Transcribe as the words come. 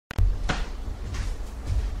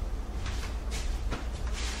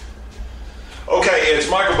it's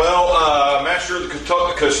Michael Bell, Master of the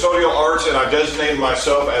Custodial Arts, and I designated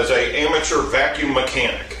myself as an amateur vacuum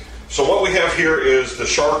mechanic. So what we have here is the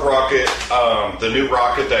Shark Rocket, the new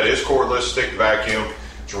rocket that is cordless stick vacuum.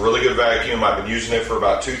 It's a really good vacuum. I've been using it for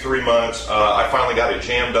about 2-3 months. I finally got it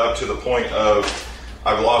jammed up to the point of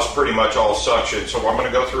I've lost pretty much all suction. So I'm going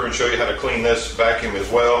to go through and show you how to clean this vacuum as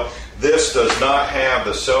well. This does not have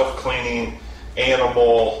the self-cleaning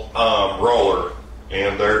animal roller.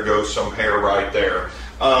 And there goes some hair right there.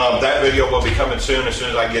 That video will be coming soon as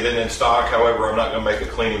I get it in stock. However, I'm not going to make a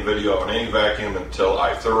cleaning video on any vacuum until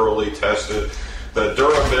I thoroughly tested the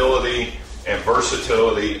durability and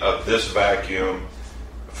versatility of this vacuum.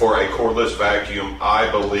 For a cordless vacuum, I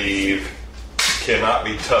believe cannot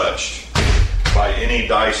be touched by any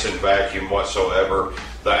Dyson vacuum whatsoever.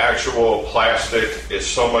 The actual plastic is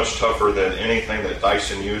so much tougher than anything that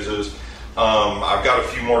Dyson uses. I've got a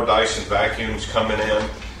few more Dyson vacuums coming in,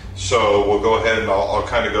 so we'll go ahead and I'll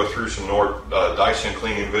kind of go through some more Dyson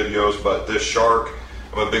cleaning videos. But this Shark,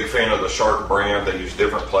 I'm a big fan of the Shark brand. They use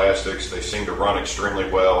different plastics. They seem to run extremely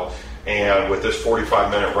well. And with this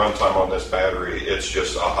 45-minute runtime on this battery, it's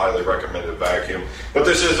just a highly recommended vacuum. But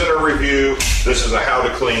this isn't a review. This is a how to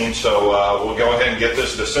clean. So we'll go ahead and get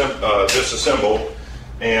this disassembled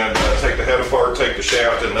and take the head apart, take the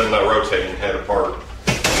shaft, and then the rotating head apart.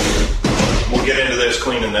 We'll get into this,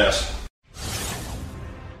 cleaning this.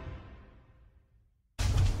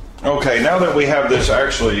 Okay, now that we have this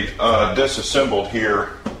actually disassembled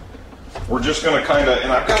here, we're just going to kind of,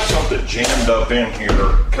 and I've got something jammed up in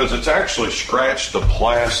here because it's actually scratched the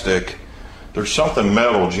plastic. There's something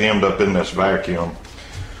metal jammed up in this vacuum.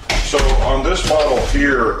 So on this model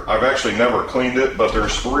here, I've actually never cleaned it, but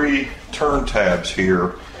there's 3 turn tabs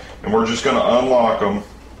here, and we're just going to unlock them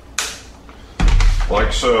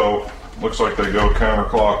like so. Looks like they go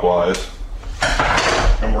counterclockwise,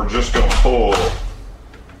 and we're just going to pull.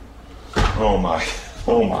 Oh my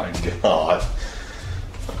God.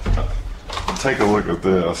 Take a look at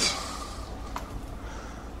this.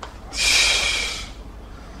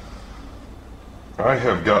 I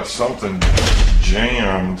have got something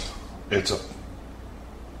jammed.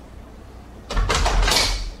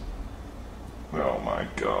 Oh my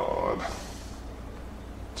God.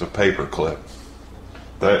 It's a paper clip.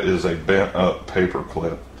 That is a bent up paper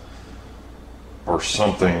clip or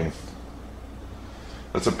something.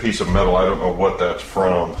 That's a piece of metal. I don't know what that's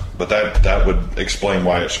from, but that would explain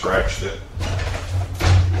why it scratched it.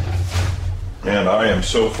 And I am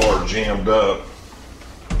so far jammed up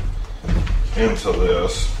into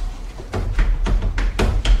this.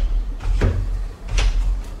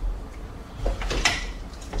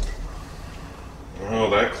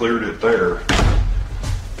 Oh, that cleared it there.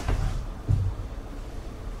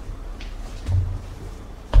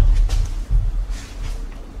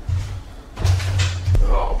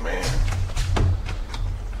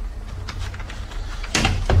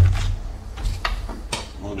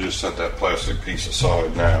 Set that plastic piece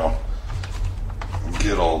aside now and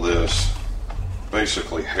get all this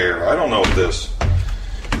basically hair. I don't know if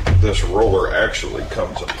this roller actually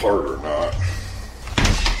comes apart or not.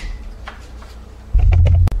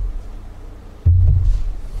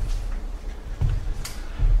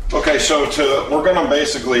 Okay, so we're going to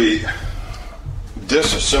basically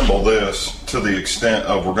disassemble this to the extent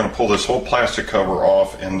of we're going to pull this whole plastic cover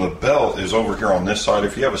off, and the belt is over here on this side.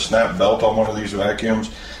 If you have a snap belt on one of these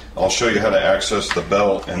vacuums, I'll show you how to access the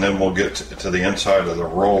belt, and then we'll get to the inside of the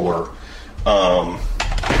roller.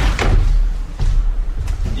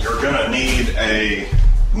 You're going to need a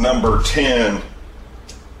number 10.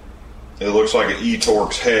 It looks like an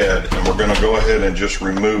Torx head, and we're going to go ahead and just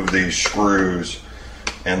remove these screws,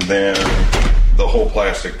 and then the whole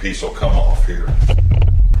plastic piece will come off here.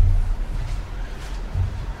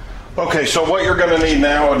 Okay, so what you're going to need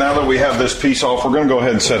now that we have this piece off, we're going to go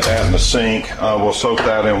ahead and set that in the sink. We'll soak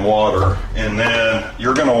that in water, and then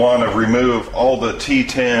you're going to want to remove all the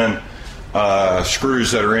T10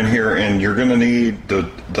 screws that are in here, and you're going to need the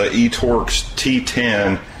Torx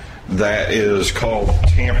T10 that is called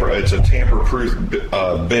Tamper. It's a tamper-proof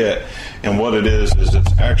bit, and what it is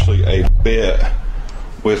it's actually a bit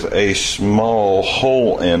with a small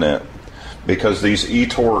hole in it, because these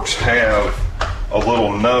Torx have a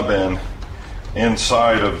little nubbin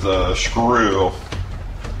inside of the screw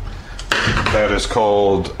that is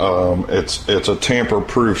called it's a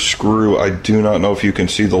tamper-proof screw. I do not know if you can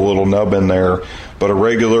see the little nub in there, but a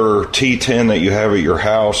regular T10 that you have at your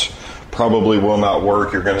house probably will not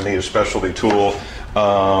work. You're going to need a specialty tool.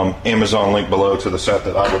 Amazon link below to the set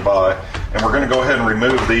that I would buy. And we're going to go ahead and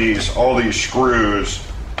remove all these screws.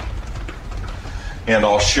 and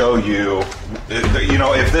I'll show you, you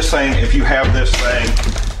know, if you have this thing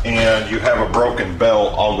and you have a broken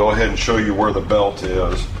belt, I'll go ahead and show you where the belt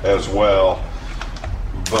is as well.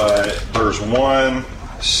 But there's one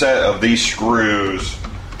set of these screws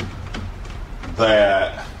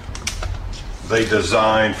that they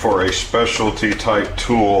designed for a specialty type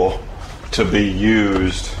tool to be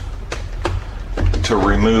used to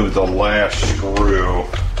remove the last screw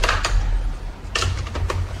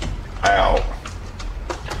out.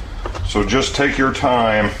 So just take your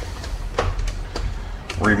time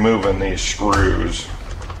removing these screws.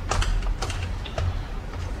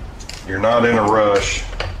 You're not in a rush.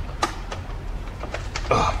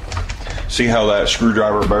 See how that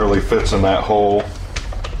screwdriver barely fits in that hole?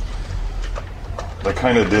 They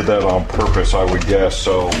kind of did that on purpose, I would guess,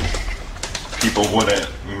 so people wouldn't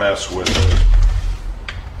mess with it.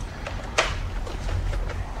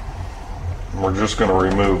 We're just going to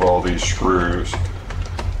remove all these screws.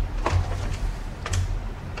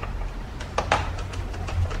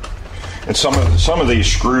 And some of these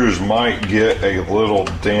screws might get a little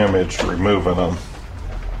damaged removing them.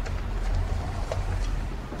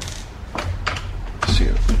 Let's see,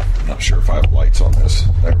 I'm not sure if I have lights on this.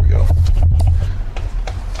 There we go. I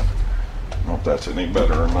don't know if that's any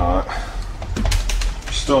better or not.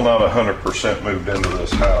 Still not 100% moved into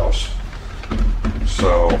this house.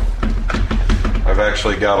 So I've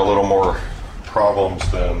actually got a little more problems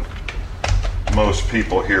than most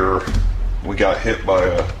people here. We got hit by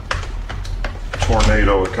a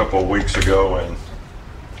tornado a couple of weeks ago, and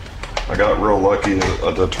I got real lucky.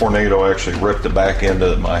 The tornado actually ripped the back end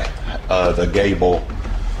of the gable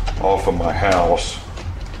off of my house,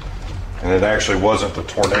 and it actually wasn't the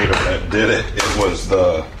tornado that did it. It was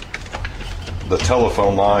the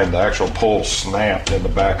telephone line. The actual pole snapped in the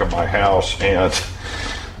back of my house, and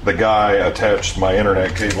the guy attached my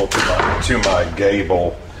internet cable to my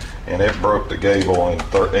gable, and it broke the gable, and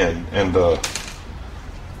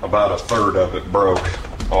about a third of it broke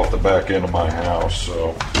off the back end of my house.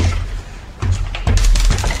 So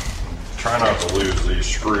try not to lose these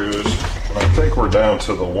screws. And I think we're down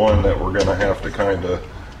to the one that we're going to have to kind of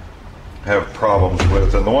have problems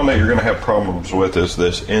with. And the one that you're going to have problems with is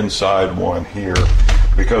this inside one here,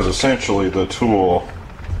 because essentially the tool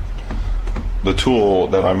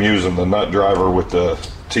that I'm using, the nut driver with the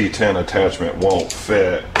T10 attachment, won't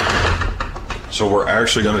fit. So we're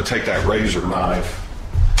actually going to take that razor knife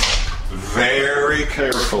very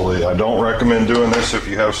carefully. I don't recommend doing this if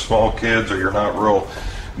you have small kids or you're not real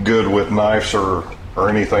good with knives or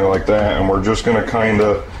anything like that. And we're just going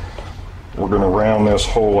to we're going to round this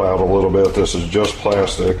hole out a little bit. This is just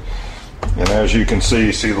plastic, and as you can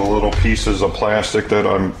see the little pieces of plastic that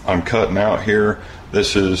I'm cutting out here.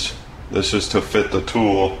 This is to fit the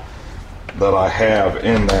tool that I have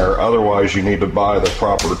in there. Otherwise, you need to buy the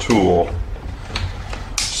proper tool.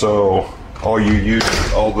 So all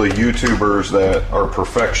the YouTubers that are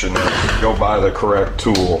perfectionists, go buy the correct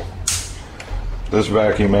tool. This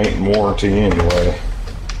vacuum ain't in warranty anyway.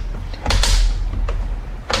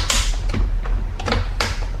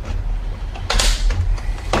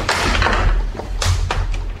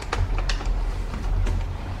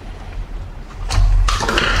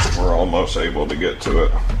 We're almost able to get to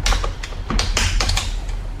it.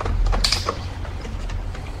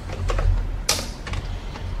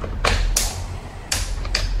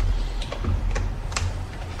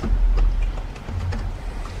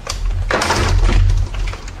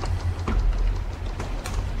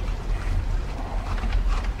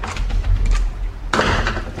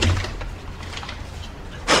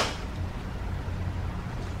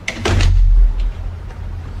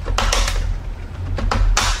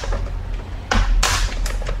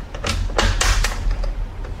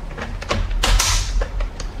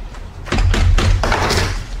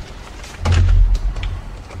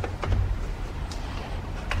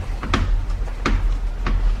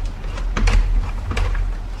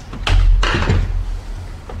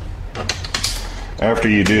 After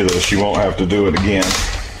you do this, you won't have to do it again.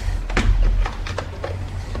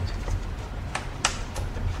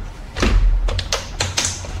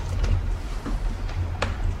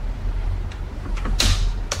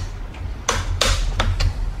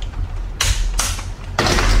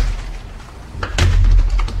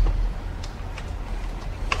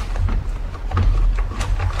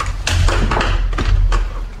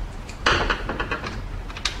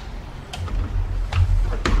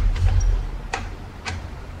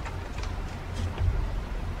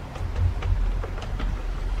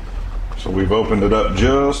 So we've opened it up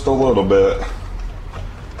just a little bit.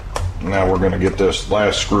 Now we're going to get this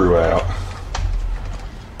last screw out.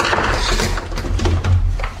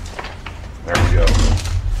 There we go.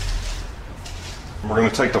 we're going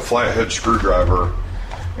to take the flathead screwdriver,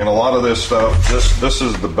 and a lot of this stuff, this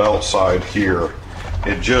is the belt side here.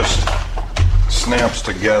 It just snaps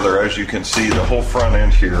together. As you can see, the whole front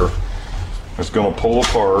end here is going to pull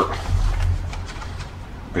apart.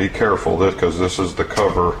 Be careful because this is the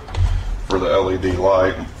cover for the LED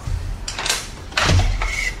light.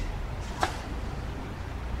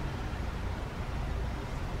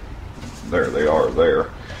 There they are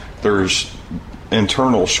there. There's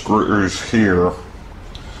internal screws here.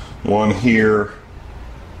 One here,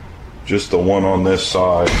 just the one on this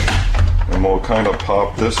side. And we'll kind of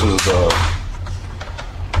pop, this is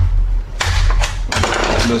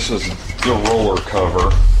the roller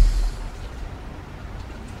cover.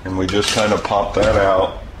 And we just kind of pop that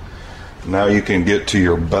out. Now you can get to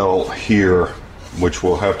your belt here, which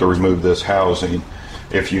we'll have to remove this housing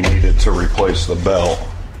if you needed to replace the belt.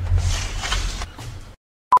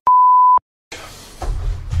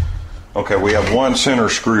 Okay, we have one center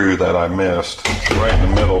screw that I missed right in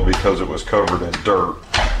the middle because it was covered in dirt.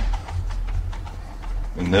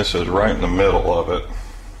 And this is right in the middle of it.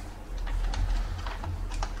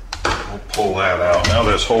 We'll pull that out. Now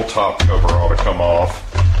this whole top cover ought to come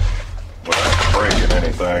off without breaking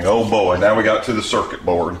anything. Oh boy, now we got to the circuit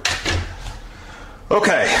board.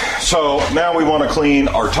 Okay, so now we want to clean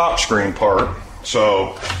our top screen part.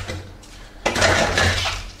 So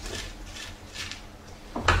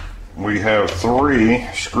we have 3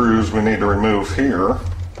 screws we need to remove here.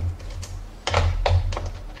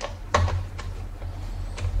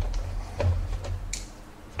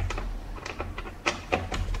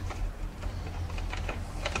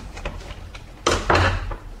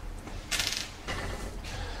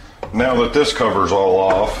 Now that this cover's all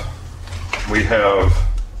off, we have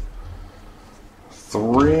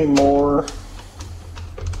 3 more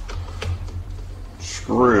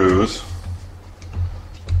screws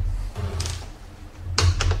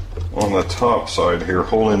on the top side here,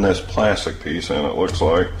 holding this plastic piece in, it looks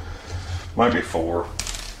like. Might be 4.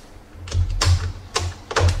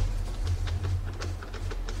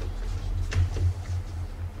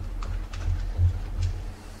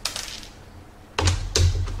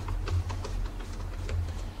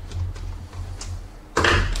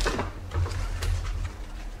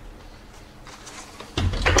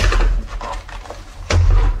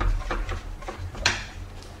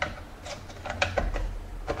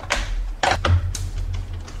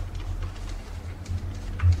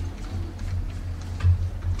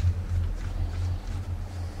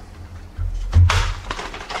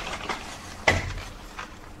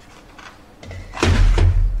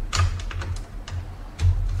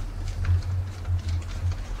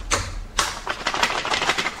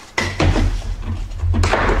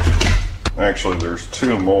 Actually, there's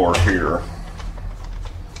 2 more here.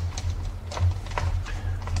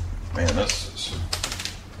 Man, I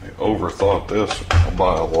overthought this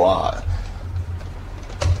by a lot.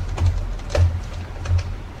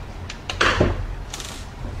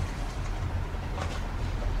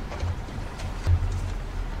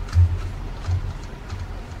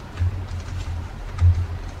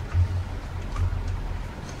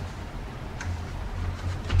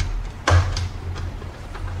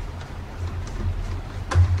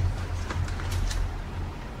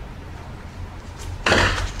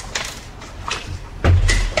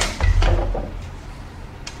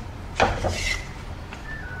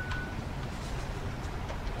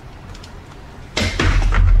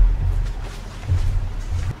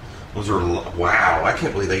 Those are, wow, I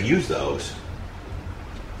can't believe they use those.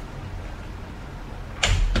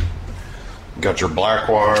 Got your black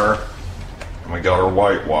wire, and we got our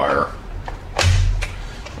white wire.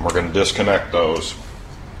 And we're going to disconnect those.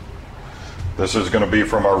 This is going to be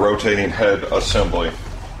from our rotating head assembly.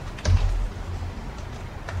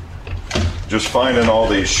 Just finding all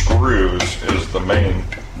these screws is the main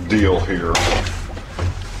deal here.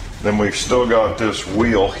 Then we've still got this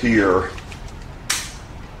wheel here,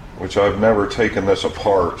 which I've never taken this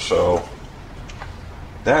apart, so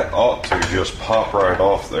that ought to just pop right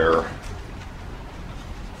off there.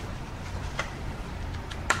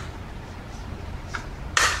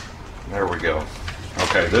 There we go.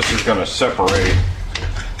 Okay, this is going to separate.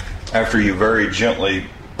 After you very gently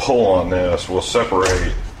pull on this, we'll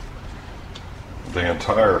separate the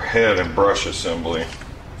entire head and brush assembly.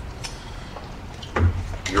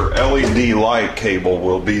 Your LED light cable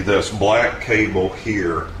will be this black cable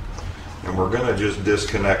here. And we're going to just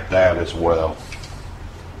disconnect that as well.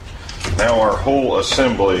 Now our whole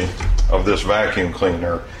assembly of this vacuum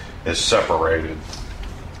cleaner is separated.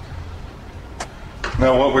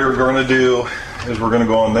 Now what we're going to do is we're going to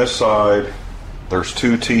go on this side. There's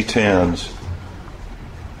 2 T10s.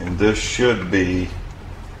 And this should be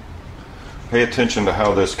pay attention to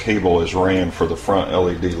how this cable is ran for the front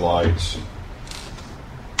LED lights.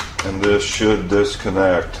 And this should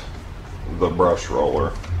disconnect the brush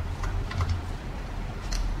roller.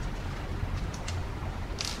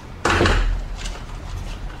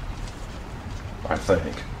 I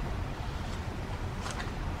think.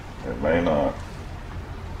 It may not.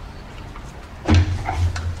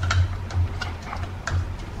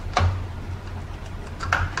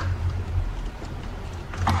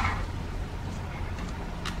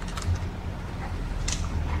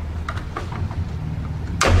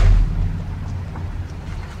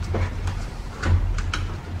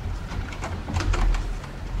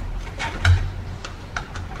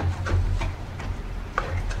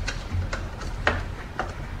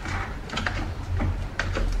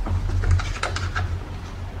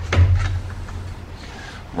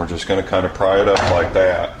 We're just going to kind of pry it up like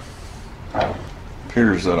that.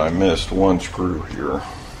 Appears that I missed one screw here.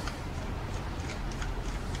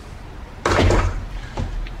 I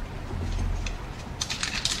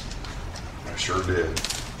sure did.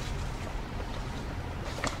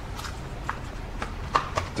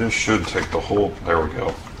 This should take the whole, there we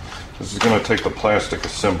go. This is going to take the plastic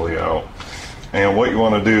assembly out. And what you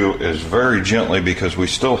want to do is very gently, because we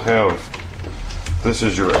still have, this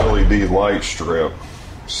is your LED light strip,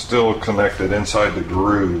 still connected inside the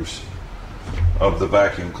grooves of the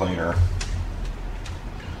vacuum cleaner.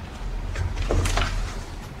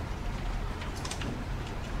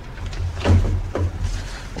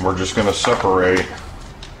 And we're just going to separate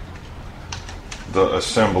the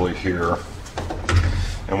assembly here.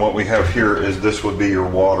 And what we have here is, this would be your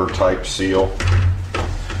water type seal.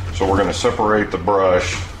 So we're going to separate the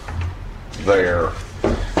brush there.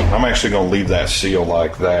 I'm actually going to leave that seal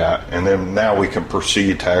like that, and then now we can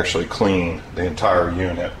proceed to actually clean the entire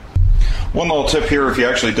unit. One little tip here, if you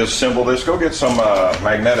actually disassemble this, go get some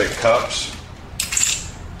magnetic cups.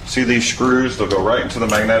 See these screws? They'll go right into the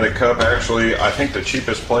magnetic cup. Actually, I think the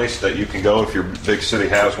cheapest place that you can go if your big city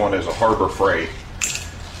has one is a Harbor Freight.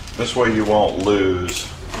 This way you won't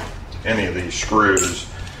lose any of these screws.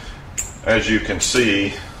 As you can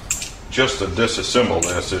see, just to disassemble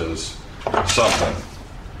this is something.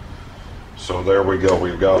 So there we go,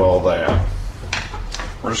 we've got all that.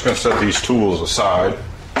 We're just going to set these tools aside,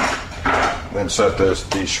 then set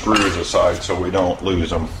these screws aside so we don't lose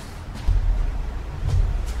them.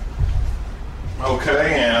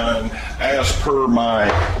 Okay, and as per my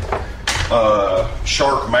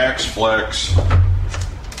Shark Max Flex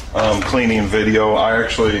cleaning video, I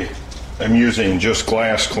actually am using just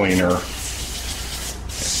glass cleaner,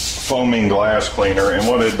 foaming glass cleaner, and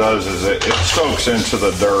what it does is it soaks into the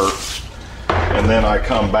dirt. And then I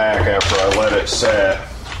come back after I let it set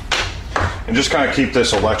and just kind of keep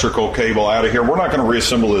this electrical cable out of here. We're not going to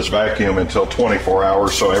reassemble this vacuum until 24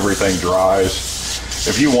 hours so everything dries.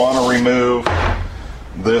 If you want to remove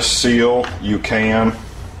this seal, you can.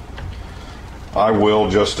 I will,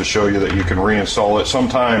 just to show you that you can reinstall it.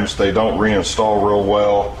 Sometimes they don't reinstall real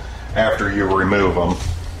well after you remove them.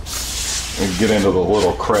 And get into the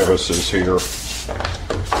little crevices here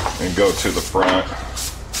and go to the front.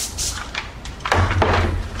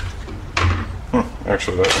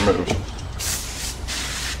 Actually, that removes.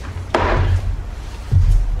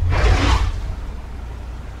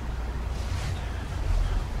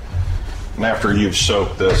 And after you've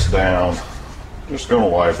soaked this down, just going to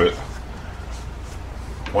wipe it.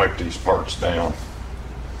 Wipe these parts down.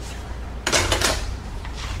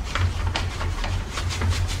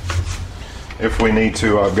 If we need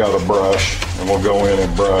to, I've got a brush, and we'll go in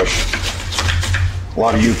and brush. A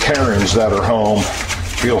lot of you Karens that are home,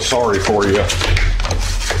 feel sorry for you.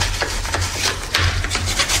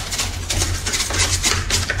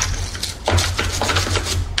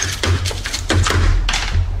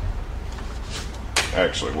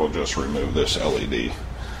 Actually, we'll just remove this LED.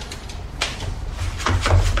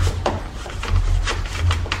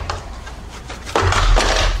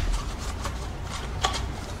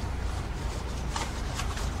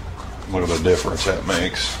 Look at the difference that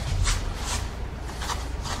makes.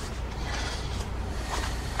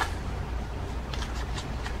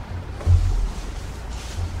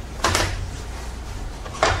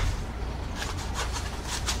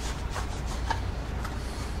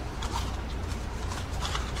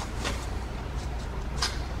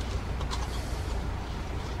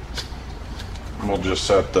 We'll just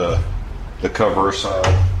set the cover aside.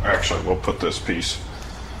 Actually, we'll put this piece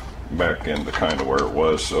back into kind of where it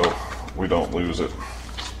was so we don't lose it.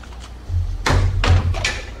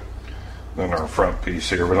 Then our front piece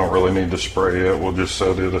here, we don't really need to spray it. We'll just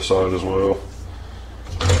set it aside as well.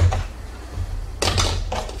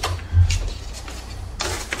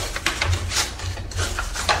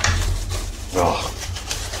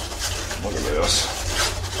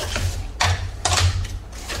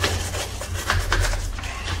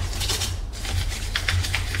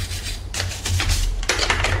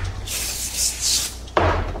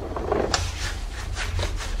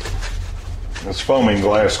 This foaming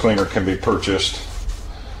glass cleaner can be purchased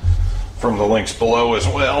from the links below as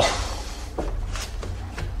well.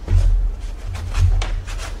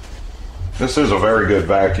 This is a very good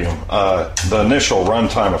vacuum. The initial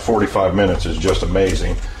runtime of 45 minutes is just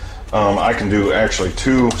amazing. I can do actually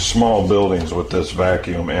 2 small buildings with this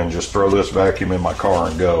vacuum and just throw this vacuum in my car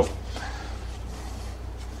and go.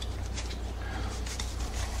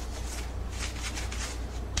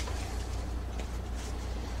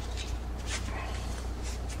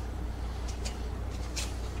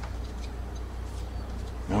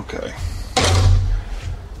 Okay.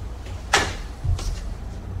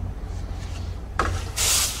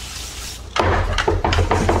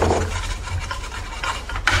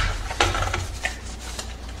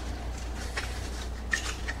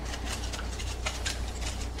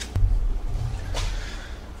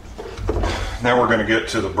 Now we're going to get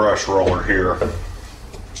to the brush roller here.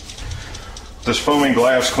 This foaming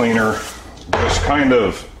glass cleaner, just kind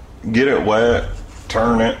of get it wet,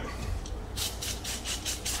 turn it.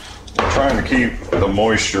 We're trying to keep the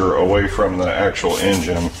moisture away from the actual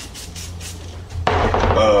engine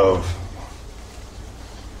of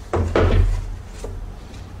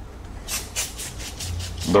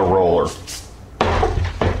the roller.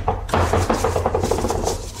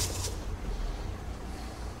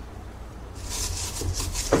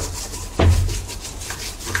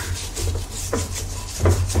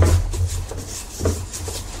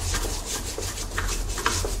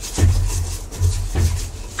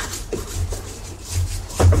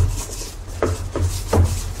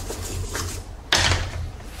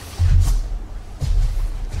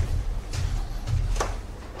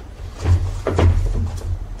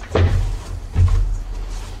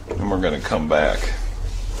 We're going to come back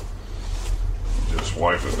and just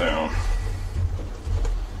wipe it down.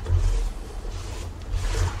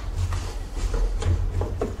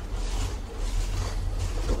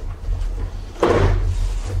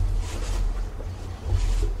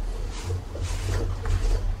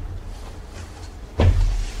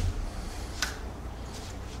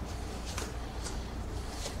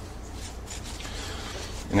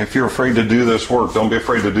 And if you're afraid to do this work, don't be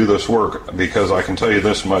afraid to do this work, because I can tell you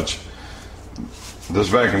this much. This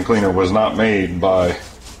vacuum cleaner was not made by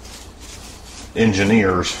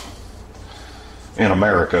engineers in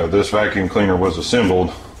America. This vacuum cleaner was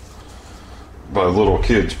assembled by little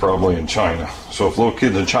kids probably in China. So if little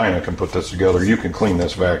kids in China can put this together, you can clean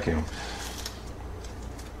this vacuum.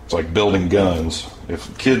 It's like building guns.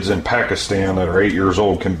 If kids in Pakistan that are 8 years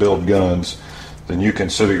old can build guns, then you can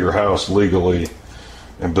sit at your house legally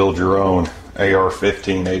and build your own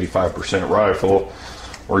AR-15 85% rifle,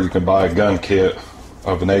 or you can buy a gun kit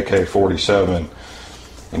of an AK-47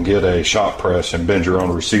 and get a shot press and bend your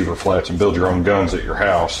own receiver flats and build your own guns at your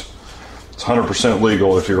house. It's 100%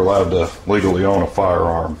 legal if you're allowed to legally own a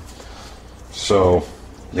firearm. So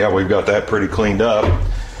yeah, we've got that pretty cleaned up.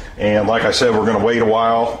 And like I said, we're going to wait a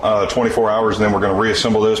while, 24 hours, and then we're going to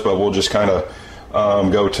reassemble this, but we'll just kind of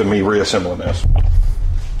go to me reassembling this.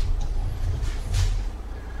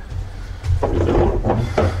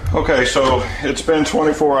 Okay, so it's been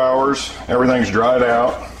 24 hours, everything's dried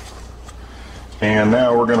out, and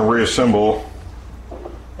now we're going to reassemble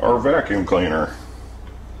our vacuum cleaner.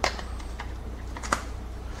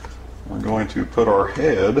 We're going to put our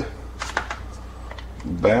head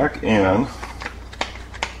back in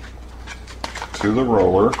to the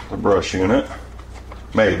roller, the brush unit,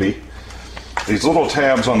 maybe. These little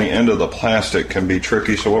tabs on the end of the plastic can be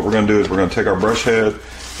tricky, so what we're going to do is we're going to take our brush head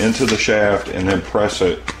into the shaft and then press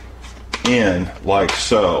it in like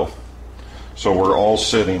so. So we're all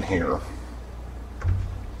sitting here.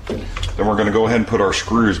 Then we're going to go ahead and put our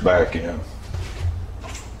screws back in.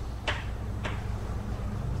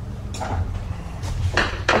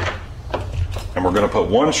 And we're going to put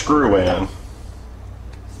one screw in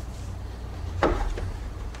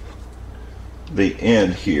the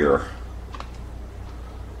end here.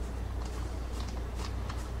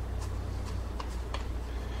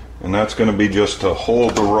 And that's going to be just to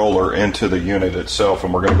hold the roller into the unit itself.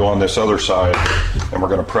 And we're going to go on this other side and we're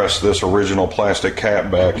going to press this original plastic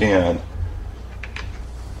cap back in.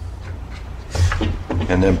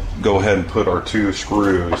 And then go ahead and put our 2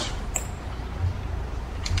 screws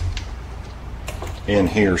in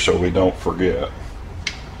here so we don't forget.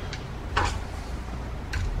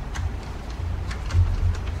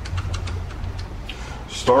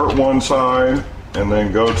 Start one side and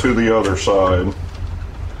then go to the other side.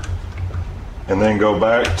 And then go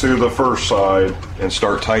back to the first side and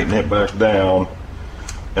start tightening it back down,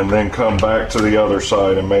 and then come back to the other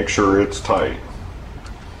side and make sure it's tight.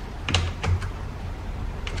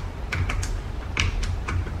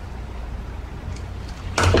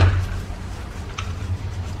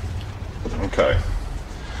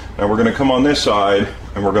 going to come on this side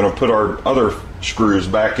and we're going to put our other screws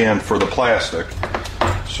back in for the plastic.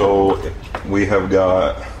 So we have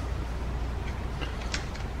got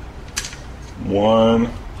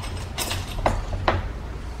 1,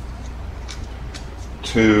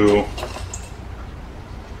 2,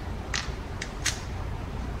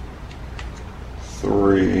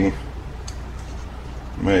 3,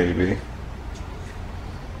 maybe.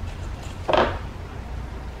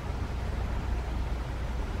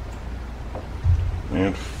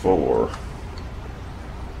 And 4.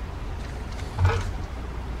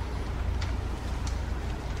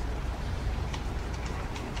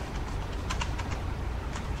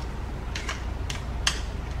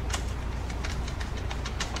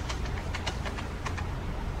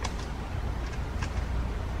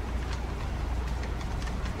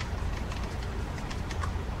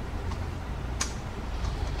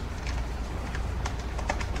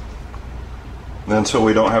 Then so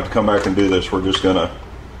we don't have to come back and do this, we're just gonna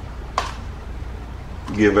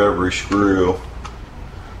give every screw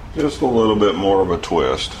just a little bit more of a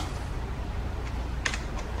twist.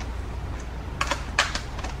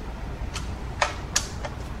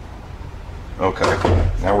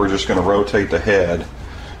 Okay, now we're just going to rotate the head,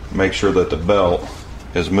 make sure that the belt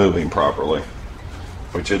is moving properly,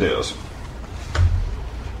 which it is.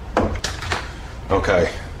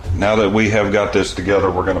 Okay, now that we have got this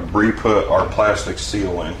together, we're going to re-put our plastic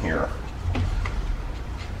seal in here.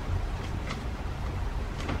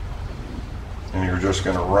 And you're just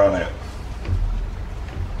going to run it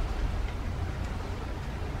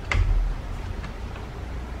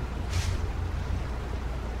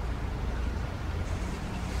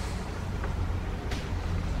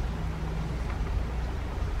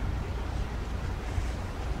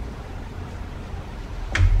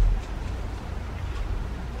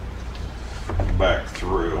back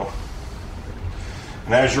through.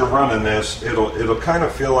 And as you're running this, it'll kind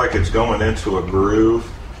of feel like it's going into a groove.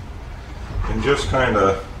 And just kind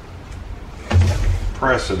of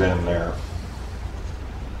press it in there.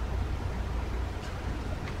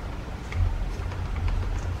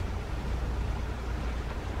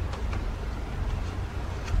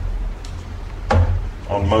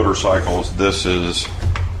 On motorcycles, this is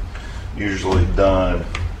usually done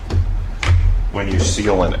when you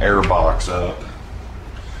seal an air box up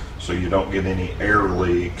so you don't get any air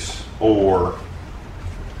leaks, or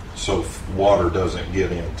so water doesn't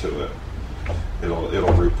get into it.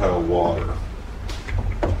 It'll repel water.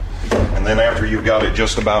 And then after you've got it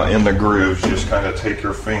just about in the grooves, just kind of take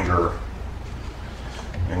your finger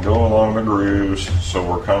and go along the grooves. So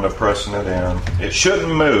we're kind of pressing it in. It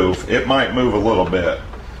shouldn't move. It might move a little bit,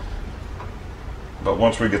 but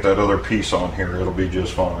once we get that other piece on here, it'll be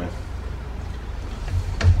just fine.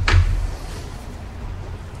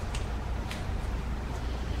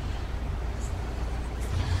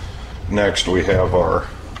 Next we have our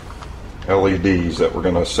LEDs that we're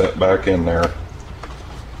going to set back in there.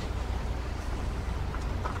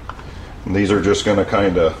 And these are just going to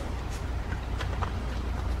kind of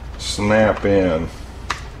snap in.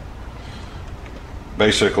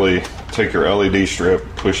 Basically, take your LED strip,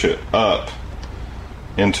 push it up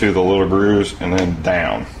into the little grooves and then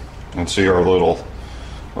down, and see our little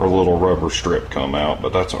rubber strip come out,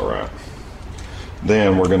 but that's all right.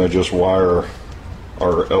 Then we're going to just wire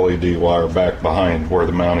our LED wire back behind where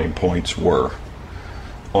the mounting points were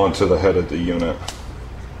onto the head of the unit,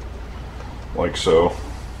 like so.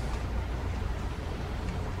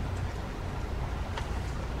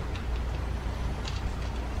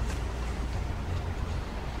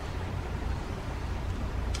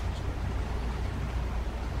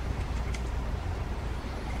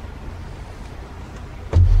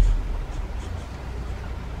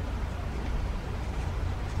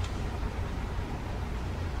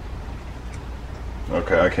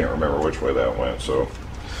 Okay, I can't remember which way that went, so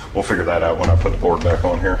we'll figure that out when I put the board back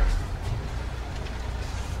on here.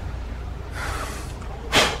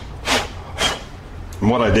 And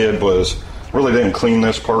what I did was, really didn't clean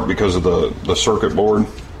this part because of the circuit board,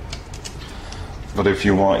 but if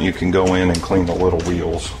you want, you can go in and clean the little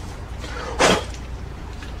wheels.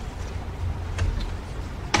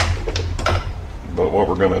 But what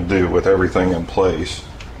we're going to do with everything in place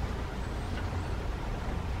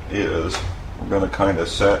is we're going to kind of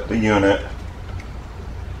set the unit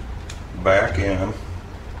back in.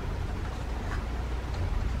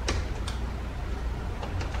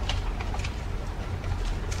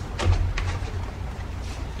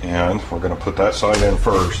 And we're going to put that side in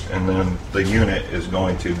first, and then the unit is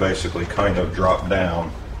going to basically kind of drop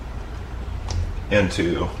down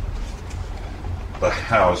into the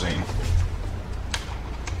housing.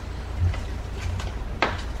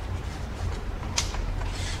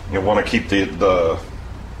 You want to keep the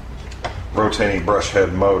rotating brush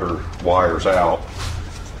head motor wires out.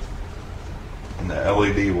 And the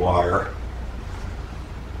LED wire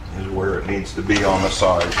is where it needs to be on the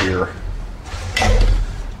side here.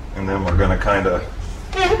 And then we're going to kind of,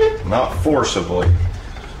 not forcibly,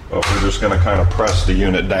 but we're just going to kind of press the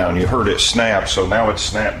unit down. You heard it snap, so now it's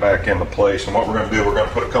snapped back into place. And what we're going to do, we're going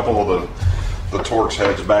to put a couple of the Torx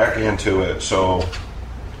heads back into it so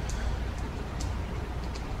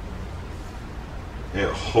it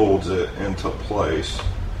holds it into place.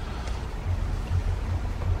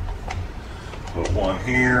 Put one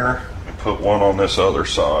here and put one on this other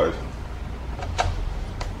side.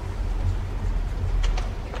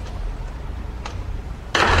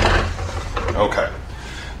 Okay.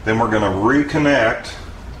 Then we're going to reconnect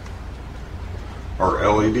our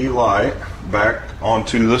LED light back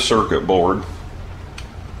onto the circuit board.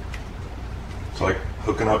 It's like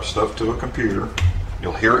hooking up stuff to a computer.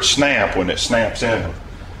 You'll hear it snap when it snaps in.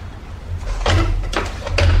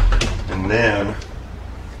 And then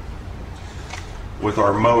with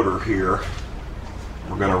our motor here,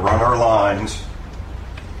 we're going to run our lines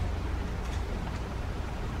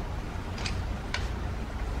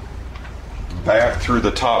back through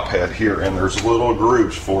the top head here, and there's little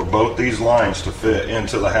grooves for both these lines to fit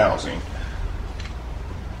into the housing.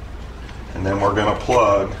 And then we're going to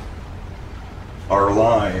plug our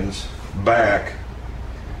lines back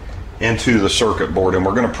into the circuit board, and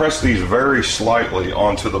we're going to press these very slightly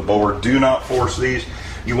onto the board. Do not force these.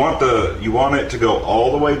 You want it to go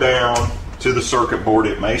all the way down to the circuit board.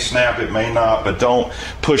 It may snap, it may not, but don't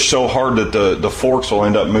push so hard that the forks will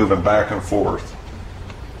end up moving back and forth.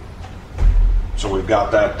 So we've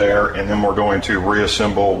got that there, and then we're going to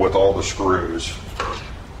reassemble with all the screws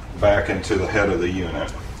back into the head of the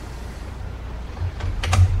unit.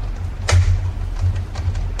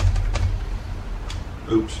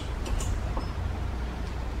 Oops.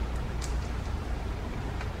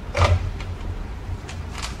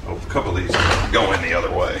 Oh, a couple of these go in the other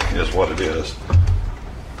way is what it is.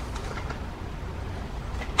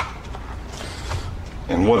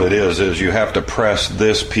 And what it is you have to press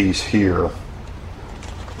this piece here,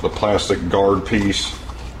 the plastic guard piece,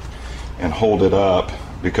 and hold it up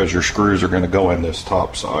because your screws are going to go in this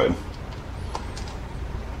top side.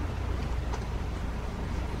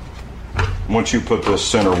 Once you put this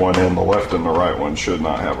center one in, the left and the right one should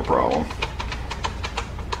not have a problem.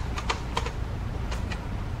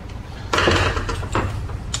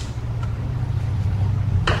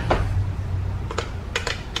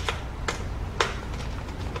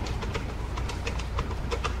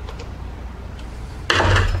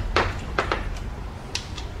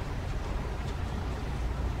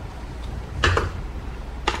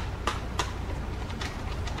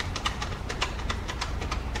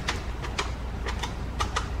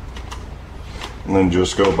 And then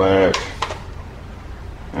just go back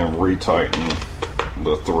and retighten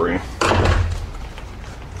the three.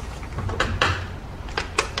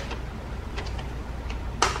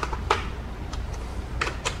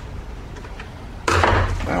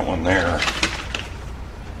 That one there,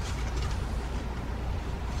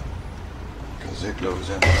 because it goes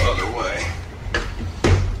in the other way.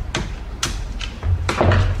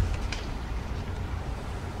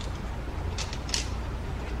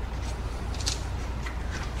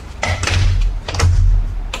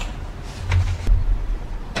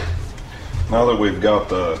 Now that we've got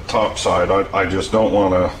the top side, I just don't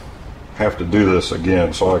want to have to do this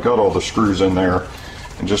again. So I got all the screws in there,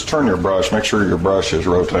 and just turn your brush, make sure your brush is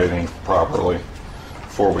rotating properly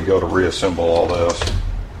before we go to reassemble all this.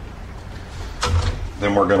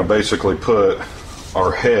 Then we're going to basically put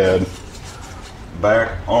our head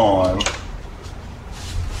back on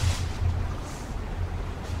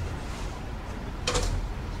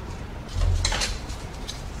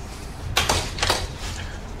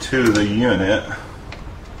to the unit.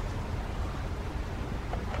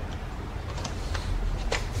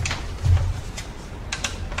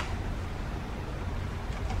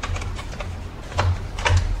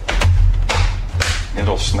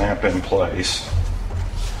 It'll snap in place.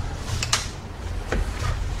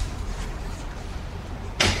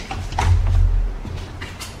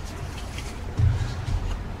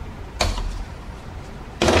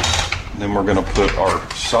 Then we're going to put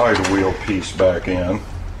our side wheel piece back in.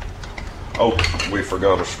 Oh, we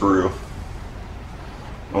forgot a screw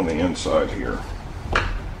on the inside here.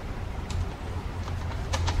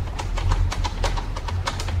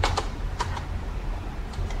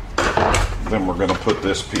 Then we're going to put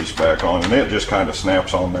this piece back on, and it just kind of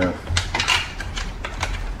snaps on there.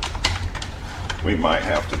 We might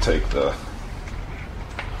have to take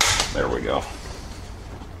there we go.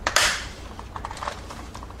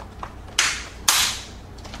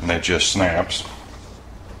 and it just snaps.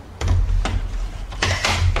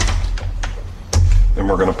 Then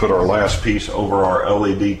we're going to put our last piece over our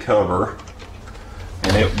LED cover,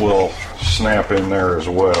 and it will snap in there as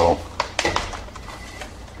well.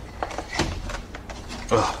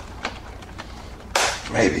 Ugh.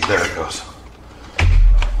 Maybe, there it goes.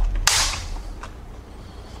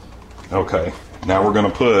 Okay, now we're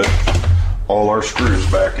going to put all our screws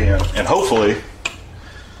back in, and hopefully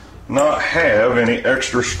not have any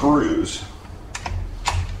extra screws.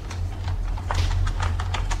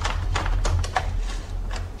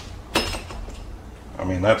 I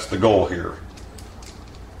mean, that's the goal here.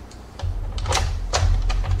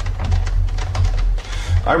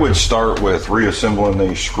 I would start with reassembling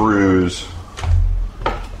these screws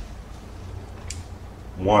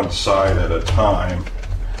one side at a time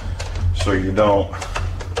so you don't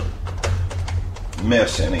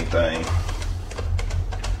miss anything.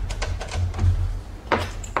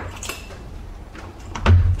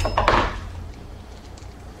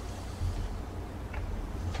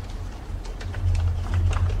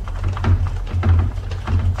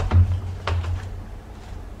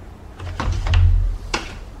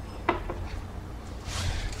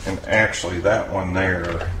 And actually that one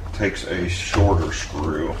there takes a shorter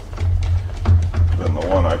screw than the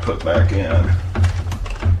one I put back in.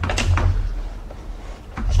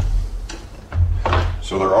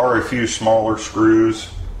 So there are a few smaller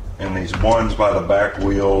screws, and these ones by the back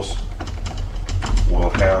wheels will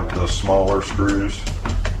have the smaller screws.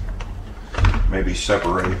 Maybe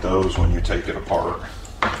separate those when you take it apart.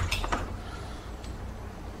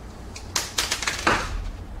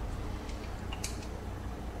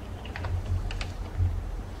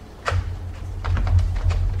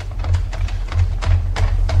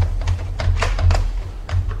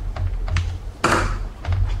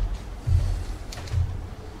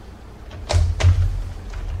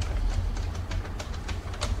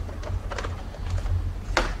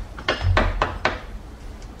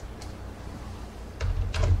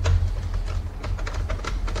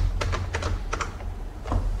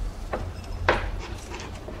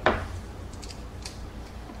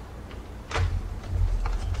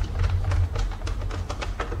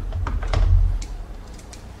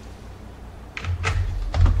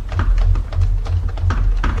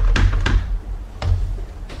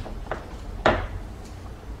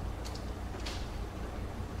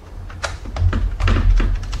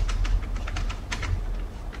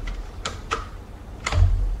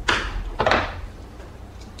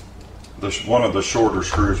 One of the shorter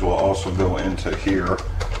screws will also go into here.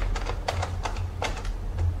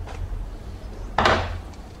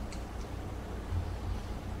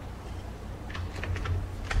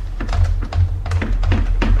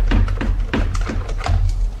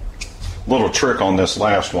 Little trick on this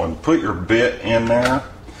last one, put your bit in there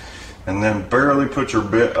and then barely put your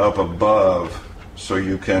bit up above so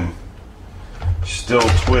you can still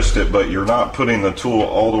twist it, but you're not putting the tool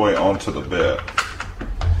all the way onto the bit.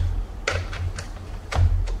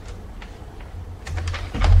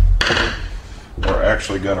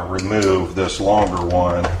 Actually going to remove this longer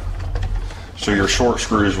one, so your short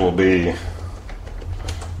screws will be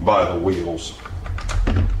by the wheels.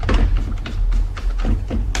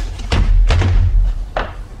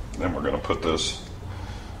 Then we're going to put this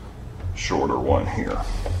shorter one here.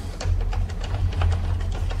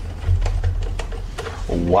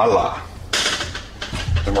 Voila!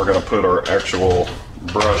 Then we're going to put our actual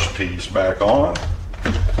brush piece back on.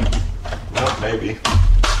 Well, maybe.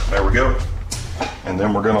 There we go. And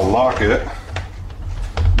then we're going to lock it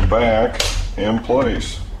back in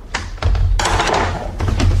place.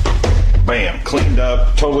 Bam, cleaned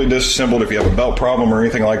up, totally disassembled. If you have a belt problem or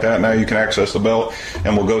anything like that, now you can access the belt,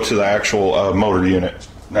 and we'll go to the actual motor unit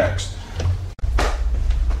next.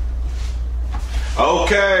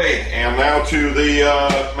 Okay, and now to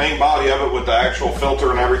the main body of it with the actual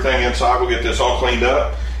filter and everything inside. We'll get this all cleaned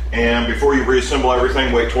up. And before you reassemble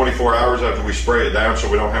everything, wait 24 hours after we spray it down so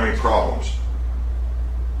we don't have any problems.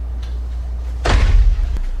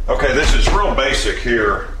 Okay, this is real basic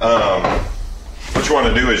here. What you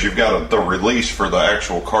want to do is you've got the release for the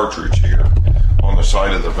actual cartridge here on the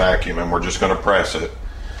side of the vacuum, and we're just going to press it,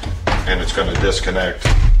 and it's going to disconnect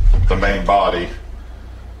the main body.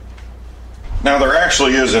 Now there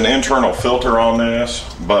actually is an internal filter on this,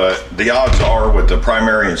 but the odds are with the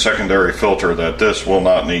primary and secondary filter that this will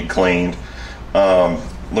not need cleaned.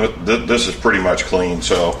 This is pretty much clean,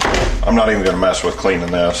 so I'm not even going to mess with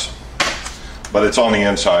cleaning this. But it's on the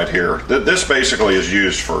inside here. This basically is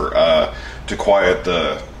used for to quiet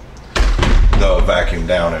the vacuum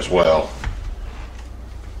down as well.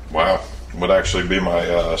 Wow, would actually be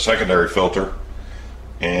my secondary filter.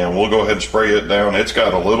 and we'll go ahead and spray it down. It's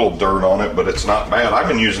got a little dirt on it, but it's not bad. I've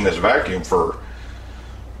been using this vacuum for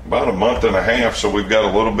about a month and a half, so we've got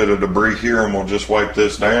a little bit of debris here, and we'll just wipe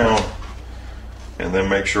this down and then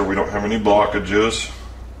make sure we don't have any blockages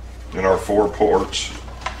in our 4 ports.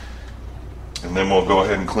 And then we'll go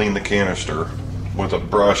ahead and clean the canister with a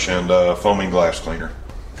brush and foaming glass cleaner.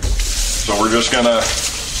 So we're just gonna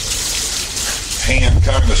hand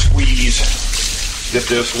kind of squeeze, get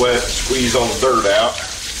this wet, squeeze all the dirt out.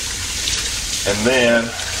 And then,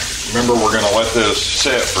 remember, we're gonna let this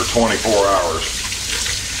sit for 24 hours.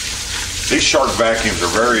 These Shark vacuums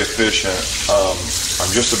are very efficient.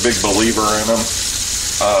 I'm just a big believer in them.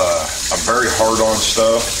 I'm very hard on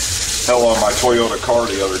stuff. Hell, on my Toyota car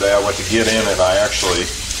the other day, I went to get in and I actually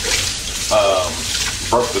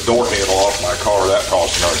broke the door handle off my car. That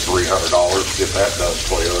cost another $300 to get that done,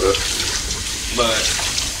 Toyota. But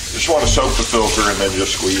just want to soak the filter and then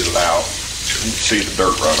just squeeze it out. You can see the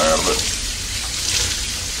dirt run out of it.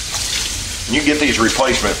 And you get these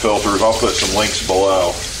replacement filters. I'll put some links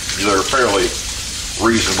below. They're fairly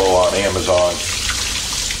reasonable on Amazon.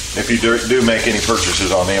 If you do make any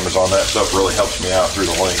purchases on Amazon, that stuff really helps me out through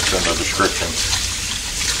the links in the description.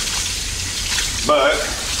 But,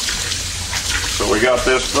 so we got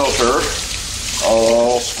this filter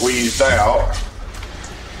all squeezed out.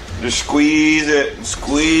 Just squeeze it and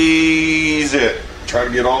squeeze it. Try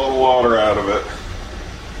to get all the water out of it.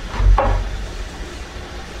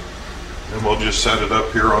 And we'll just set it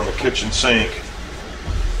up here on the kitchen sink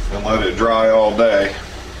and let it dry all day.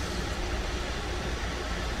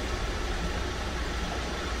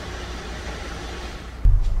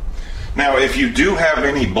 Now, if you do have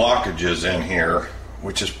any blockages in here,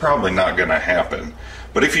 which is probably not going to happen,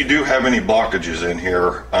 but if you do have any blockages in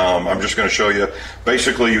here, I'm just going to show you.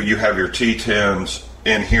 Basically, you have your T10s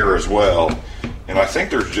in here as well, and I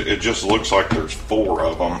think it just looks like there's 4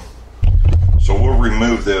 of them. So we'll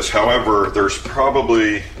remove this. However, there's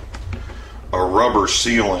probably a rubber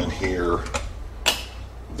seal in here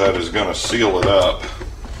that is going to seal it up.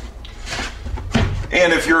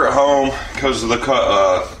 And if you're at home, because of the,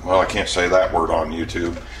 well, I can't say that word on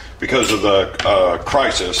YouTube, because of the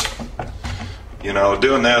crisis, you know,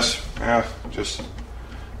 doing this, just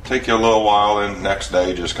take you a little while, and next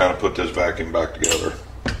day just kind of put this vacuum back together.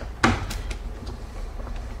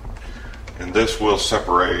 And this will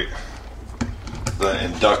separate the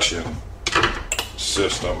induction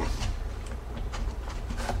system.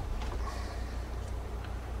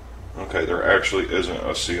 Okay, there actually isn't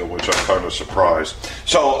a seal, which I'm kind of surprised.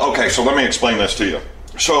 So, okay, so let me explain this to you.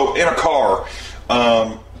 So, in a car,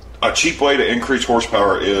 a cheap way to increase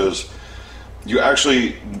horsepower is you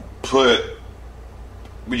actually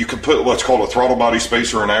you can put what's called a throttle body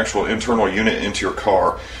spacer, an actual internal unit into your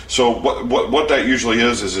car. So, what that usually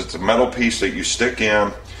is it's a metal piece that you stick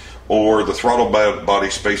in, or the throttle body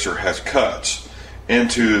spacer has cuts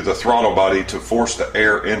into the throttle body to force the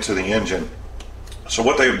air into the engine. So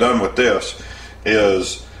what they've done with this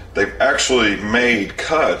is they've actually made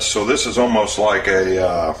cuts. So this is almost like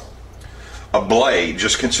a blade.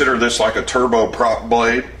 Just consider this like a turbo prop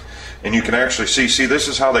blade. And you can actually see this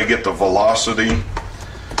is how they get the velocity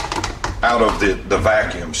out of the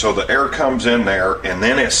vacuum. So the air comes in there and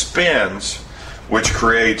then it spins, which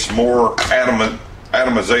creates more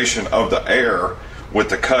atomization of the air with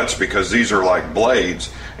the cuts, because these are like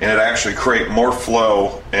blades, and it actually creates more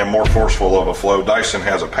flow and more forceful of a flow. Dyson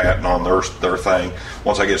has a patent on their thing.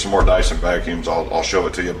 Once I get some more Dyson vacuums, I'll show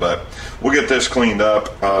it to you, but we'll get this cleaned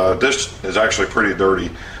up. This is actually pretty dirty,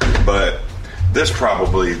 but this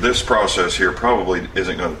process here probably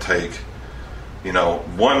isn't going to take, you know,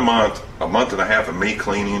 1 month, a month and a half of me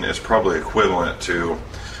cleaning is probably equivalent to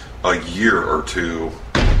a year or 2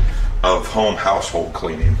 of household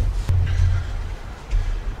cleaning.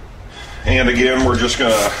 And again, we're just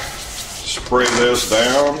going to spray this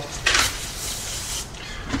down.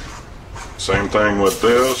 Same thing with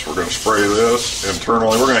this. We're going to spray this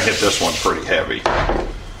internally. We're going to hit this one pretty heavy.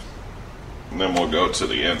 And then we'll go to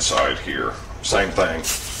the inside here. Same thing.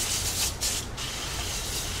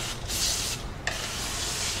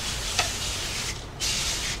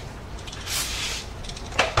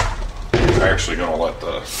 I'm actually going to let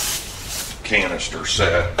the canister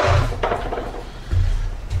set.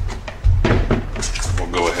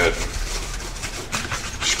 Go ahead and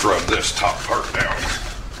scrub this top part down.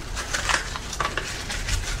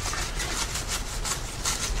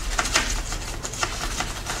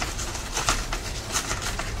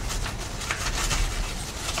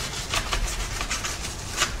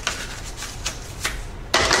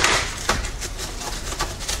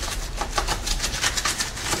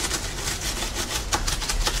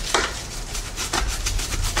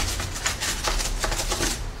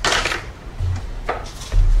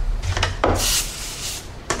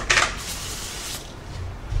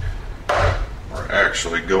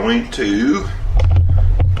 going to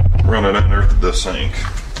run it under the sink.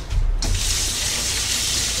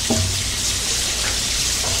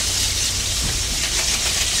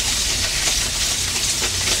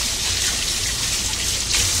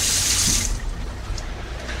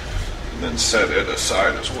 And then set it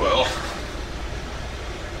aside as well.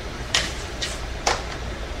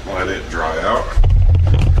 Let it dry out.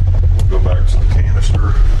 We'll go back to the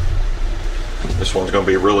canister. This one's going to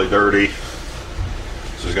be really dirty.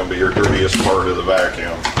 This is going to be your dirtiest part of the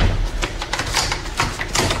vacuum. I'm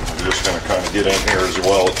just going to kind of get in here as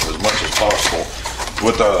well as much as possible.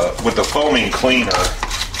 With the foaming cleaner,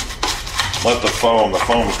 let the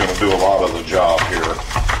foam's going to do a lot of the job here.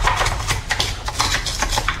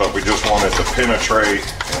 But we just want it to penetrate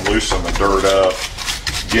and loosen the dirt up,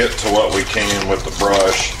 get to what we can with the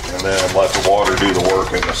brush, and then let the water do the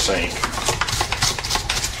work in the sink.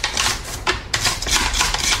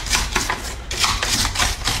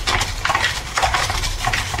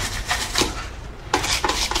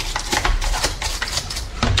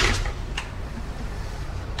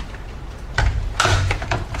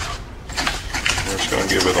 I'm just going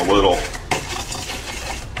to give it a little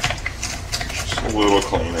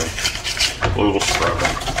cleaning, a little scrubbing.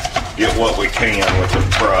 Get what we can with the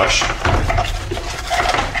brush.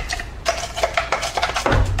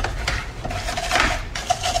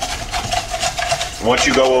 Once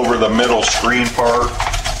you go over the middle screen part,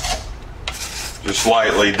 just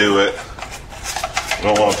lightly do it. You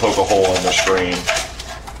don't want to poke a hole in the screen.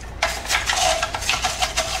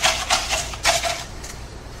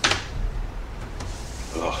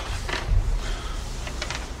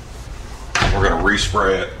 We're going to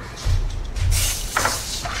respray it.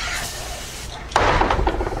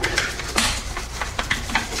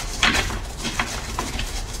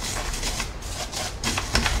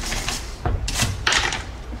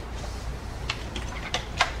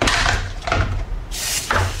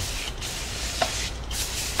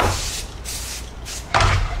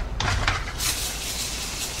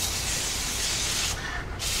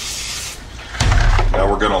 Now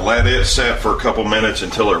we're going to let it set for a couple minutes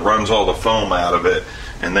until it runs all the foam out of it,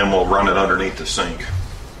 and then we'll run it underneath the sink.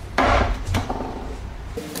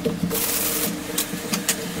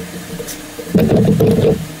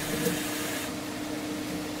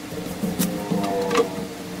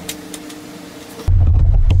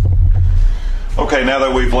 Okay, now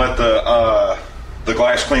that we've let the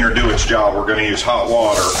glass cleaner do its job, we're going to use hot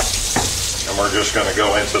water, and we're just going to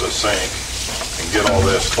go into the sink and get all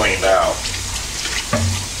this cleaned out.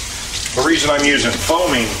 The reason I'm using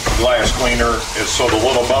foaming glass cleaner is so the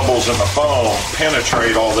little bubbles in the foam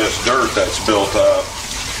penetrate all this dirt that's built up.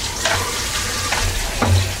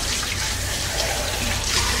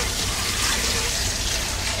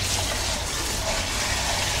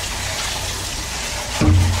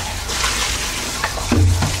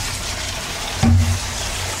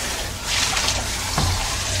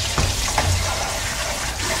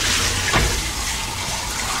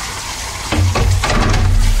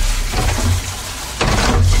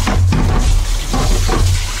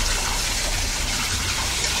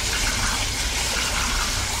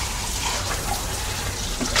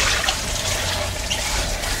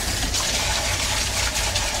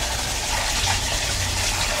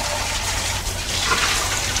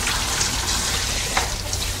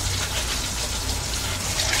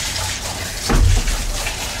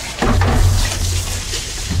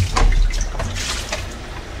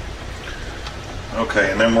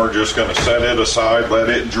 Okay, and then we're just going to set it aside, let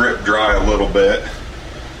it drip dry a little bit.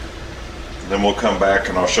 Then we'll come back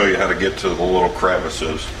and I'll show you how to get to the little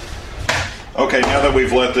crevices. Okay, now that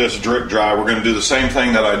we've let this drip dry, we're going to do the same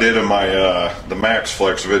thing that I did in my the Max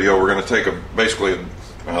Flex video. We're going to take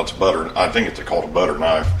it's butter. I think it's called a butter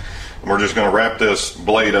knife. And we're just going to wrap this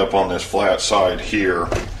blade up on this flat side here,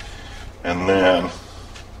 and then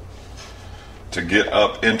to get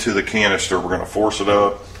up into the canister, we're going to force it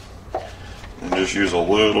up. And just use a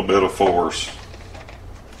little bit of force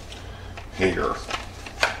here.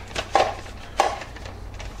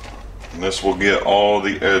 And this will get all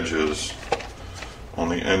the edges on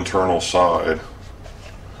the internal side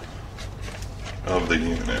of the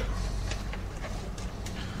unit.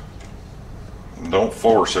 And don't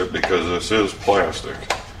force it because this is plastic.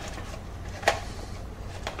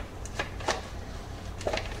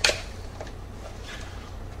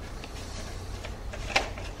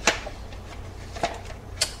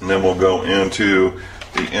 And then we'll go into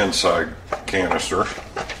the inside canister,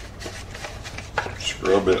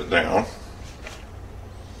 scrub it down,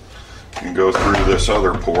 and go through this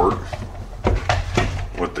other port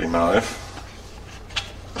with the knife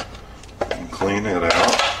and clean it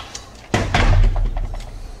out.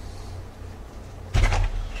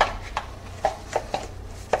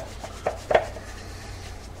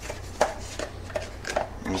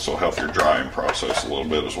 This will help your drying process a little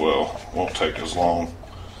bit as well. Won't take as long.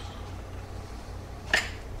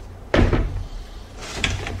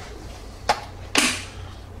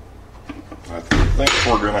 I think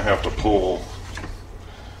we're going to have to pull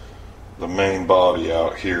the main body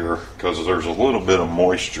out here because there's a little bit of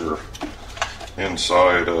moisture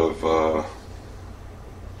inside of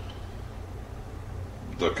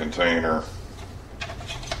the container.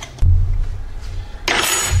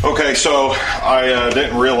 Okay, so I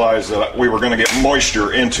didn't realize that we were going to get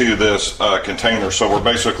moisture into this container, so we're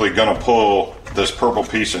basically going to pull this purple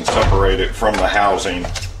piece and separate it from the housing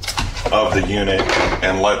of the unit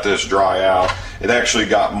and let this dry out. It actually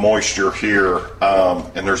got moisture here,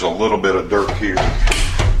 and there's a little bit of dirt here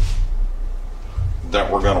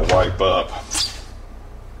that we're going to wipe up.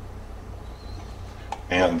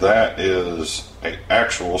 And that is an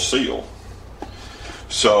actual seal.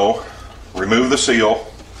 So remove the seal,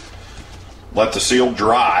 let the seal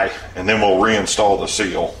dry, and then we'll reinstall the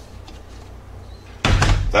seal.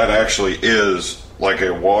 That actually is like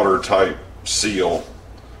a watertight seal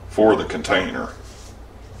for the container.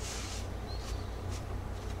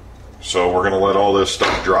 So we're going to let all this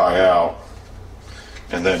stuff dry out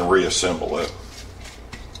and then reassemble it.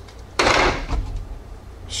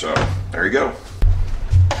 So there you go.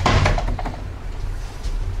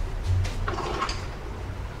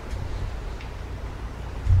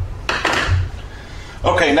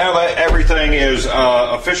 Okay, now that everything is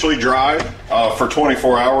officially dried for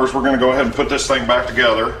 24 hours, we're going to go ahead and put this thing back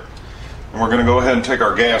together. And we're going to go ahead and take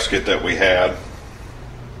our gasket that we had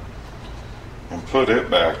and put it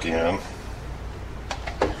back in.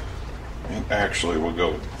 It actually will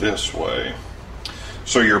go this way.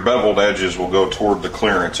 So your beveled edges will go toward the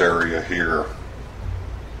clearance area here.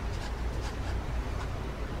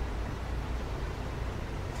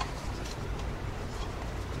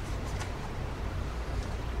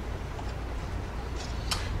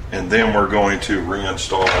 And then we're going to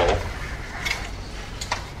reinstall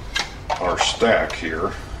our stack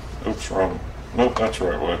here. Oops, wrong. Nope, that's the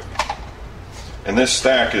right way. And this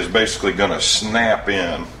stack is basically going to snap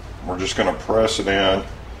in. We're just going to press it in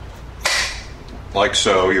like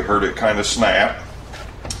so. You heard it kind of snap.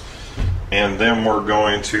 And then we're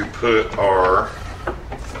going to put our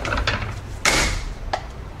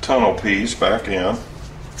tunnel piece back in.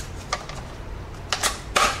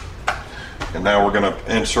 And now we're going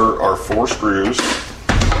to insert our 4 screws.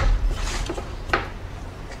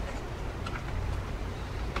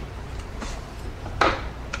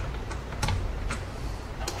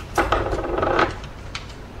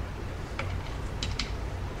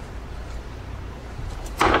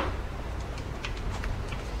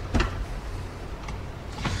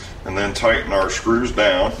 And then tighten our screws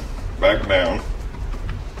down, back down.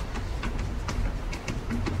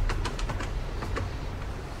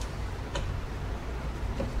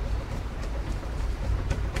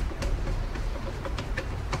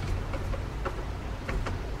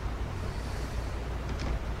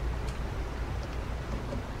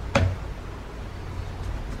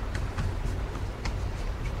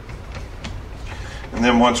 And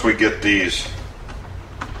then once we get these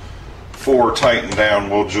 4 tightened down,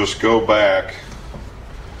 we'll just go back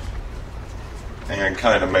and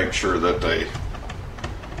kind of make sure that they're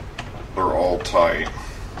all tight.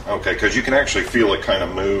 Okay, because you can actually feel it kind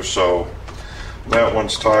of move. So that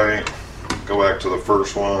one's tight. Go back to the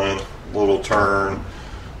first one, little turn.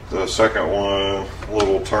 The second one,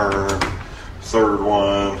 little turn. Third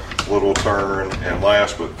one, little turn. And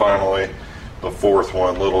last but finally, the 4th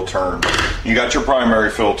one, little turn. You got your primary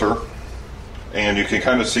filter, and you can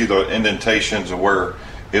kind of see the indentations of where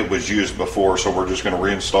it was used before, so we're just going to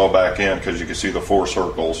reinstall back in because you can see the 4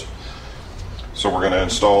 circles. So we're going to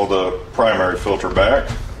install the primary filter back,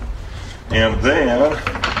 and then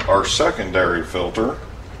our secondary filter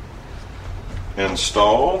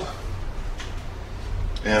installed,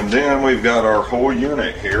 and then we've got our whole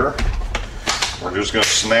unit here. We're just going to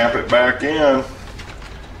snap it back in,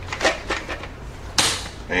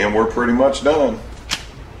 and we're pretty much done.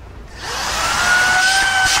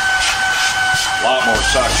 A lot more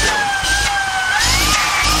suction.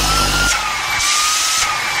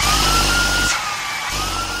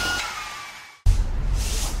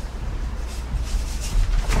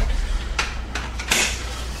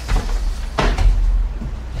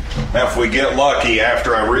 Now if we get lucky,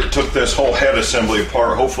 after I took this whole head assembly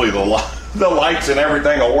apart, hopefully the lights and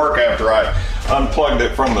everything will work after I unplugged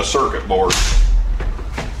it from the circuit board.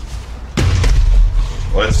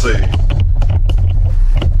 Let's see.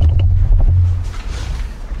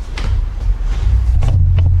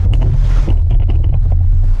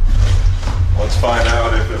 Let's find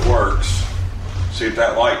out if it works. See, if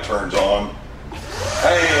that light turns on.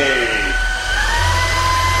 Hey!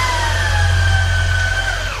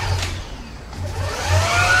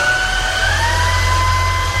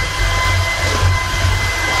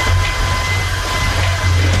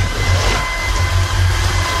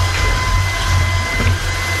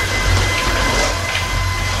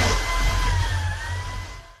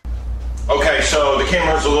 Okay, so the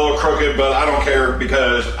camera's a little crooked, but I don't care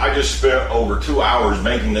because I just spent over 2 hours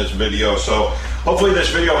making this video. So hopefully this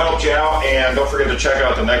video helped you out, and don't forget to check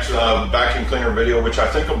out the next vacuum cleaner video, which I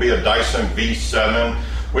think will be a Dyson V7,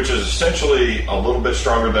 which is essentially a little bit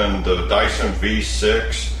stronger than the Dyson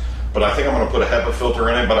V6. But I think I'm going to put a HEPA filter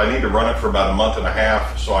in it, but I need to run it for about a month and a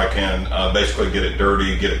half so I can basically get it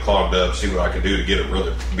dirty, get it clogged up, see what I can do to get it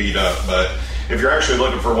really beat up. But if you're actually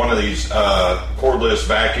looking for one of these cordless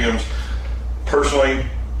vacuums, personally,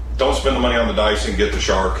 don't spend the money on the Dyson, get the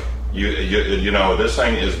Shark. You know, this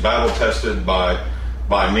thing is battle tested by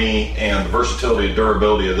me, and the versatility and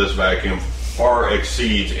durability of this vacuum far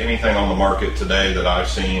exceeds anything on the market today that I've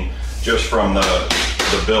seen, just from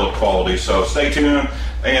the build quality. So stay tuned,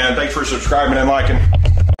 and thanks for subscribing and liking.